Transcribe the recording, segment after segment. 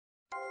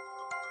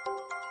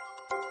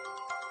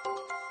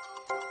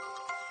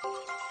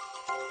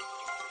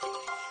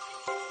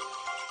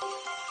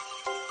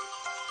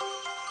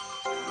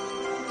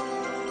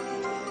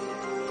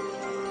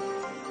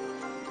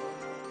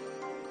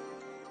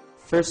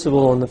First of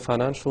all, on the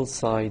financial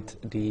side,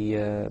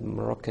 the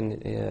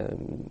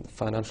Moroccan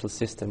financial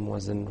system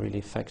wasn't really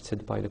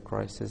affected by the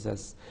crisis,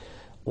 as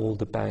all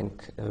the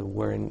banks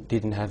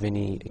didn't have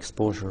any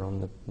exposure on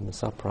the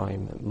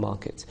subprime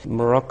market.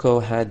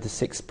 Morocco had the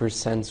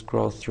 6%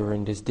 growth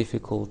during this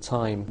difficult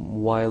time,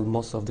 while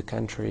most of the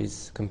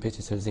countries,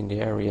 competitors in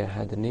the area,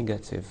 had a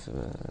negative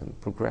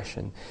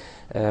progression.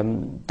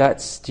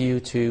 That's due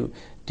to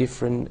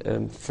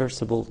different,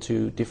 first of all,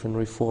 to different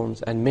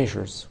reforms and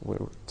measures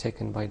were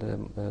taken by the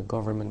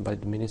government, by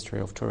the Ministry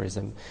of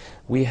Tourism.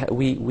 We had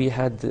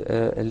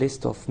a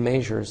list of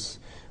measures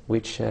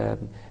which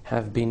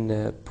have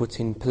been put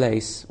in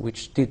place,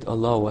 which did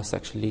allow us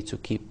actually to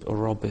keep a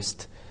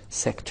robust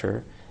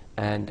sector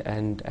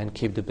and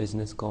keep the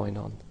business going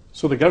on.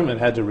 So the government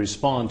had to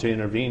respond, to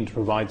intervene, to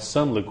provide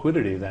some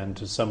liquidity then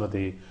to some of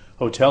the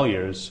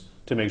hoteliers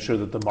to make sure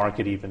that the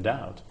market evened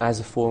out.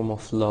 As a form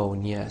of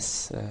loan,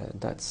 yes.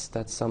 That's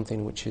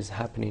something which is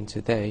happening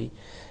today,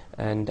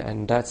 and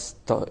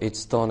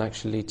it's done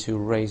actually to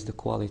raise the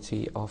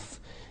quality of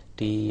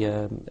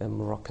the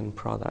Moroccan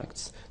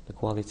products, the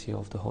quality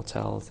of the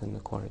hotels and the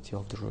quality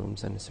of the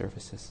rooms and the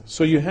services.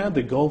 So you had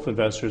the Gulf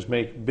investors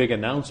make big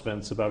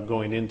announcements about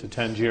going into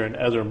Tangier and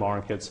other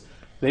markets.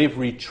 They've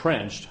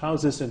retrenched. How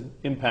does this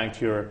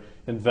impact your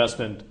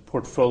investment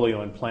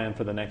portfolio and plan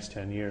for the next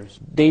 10 years?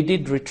 They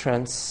did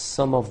retrench,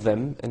 some of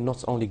them, and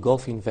not only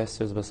Gulf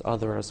investors but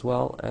others as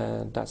well.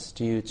 That's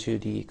due to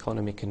the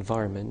economic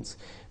environment,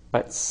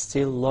 but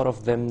still a lot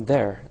of them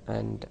there,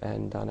 and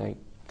I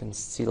can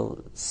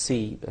still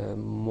see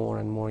more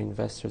and more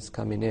investors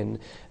coming in,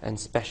 and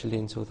especially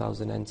in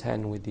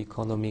 2010 with the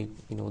economy,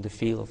 the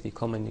feel of the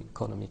economy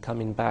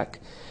coming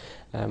back.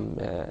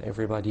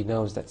 Everybody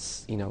knows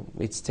that's,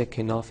 it's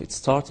taking off, it's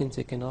starting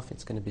taking off,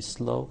 it's going to be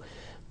slow,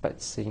 but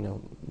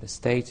the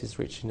state is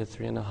reaching the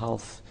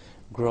 3.5%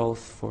 growth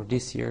for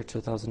this year,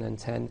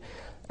 2010,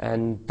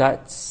 and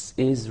that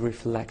is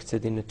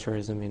reflected in the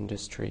tourism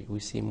industry. We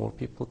see more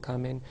people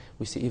come in,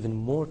 we see even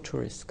more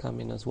tourists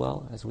come in as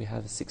well, as we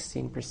have a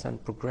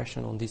 16%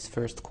 progression on this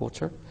first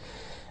quarter,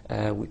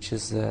 which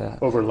is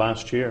over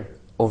last year.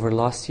 Over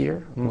last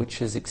year,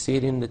 which is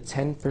exceeding the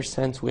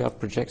 10% we are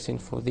projecting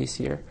for this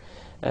year.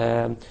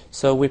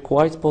 So we're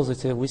quite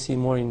positive. We see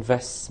more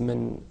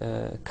investment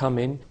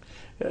coming.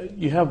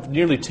 You have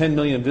nearly 10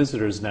 million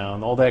visitors now,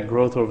 and all that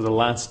growth over the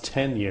last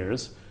 10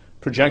 years.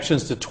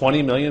 Projections to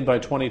 20 million by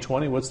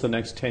 2020. What's the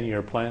next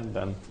 10-year plan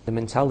then? The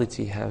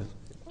mentality have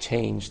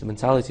changed. The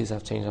mentalities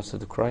have changed after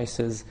the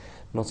crisis.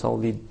 Not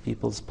only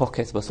people's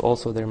pockets, but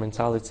also their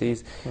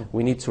mentalities.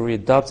 We need to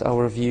readapt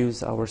our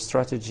views, our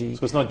strategy.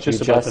 So it's not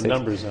just about the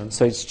numbers then?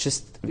 So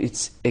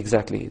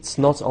exactly. It's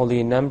not only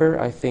a number.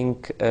 I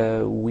think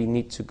we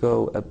need to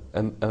go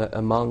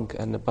among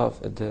and above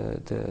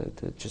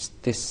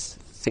just this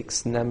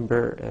fixed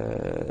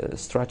number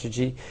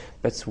strategy,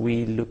 but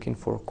we're looking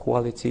for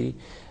quality.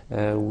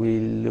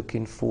 We're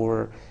looking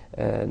for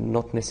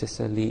not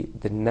necessarily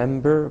the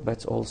number,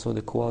 but also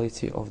the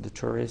quality of the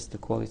tourists, the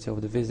quality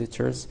of the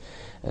visitors,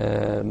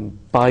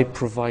 by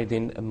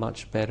providing a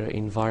much better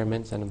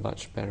environment and a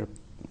much better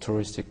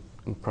touristic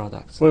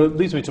products. Well, it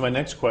leads me to my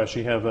next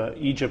question. You have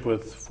Egypt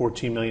with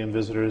 14 million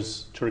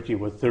visitors, Turkey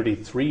with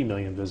 33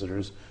 million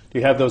visitors. Do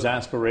you have those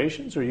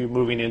aspirations, or are you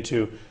moving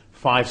into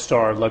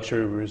five-star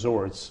luxury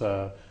resorts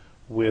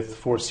with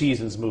Four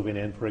Seasons moving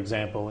in, for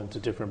example, into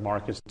different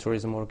markets?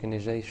 Tourism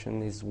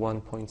organization is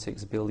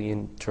 1.6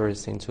 billion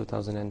tourists in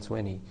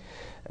 2020.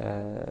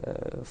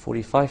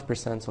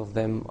 45% of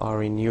them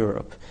are in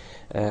Europe.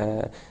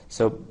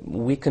 So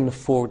we can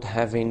afford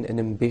having an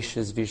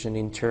ambitious vision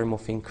in terms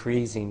of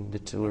increasing the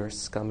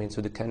tourists coming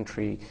to the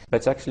country.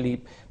 But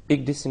actually,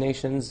 big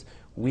destinations,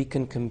 we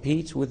can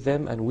compete with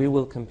them, and we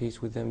will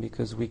compete with them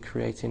because we're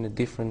creating a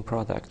different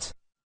product.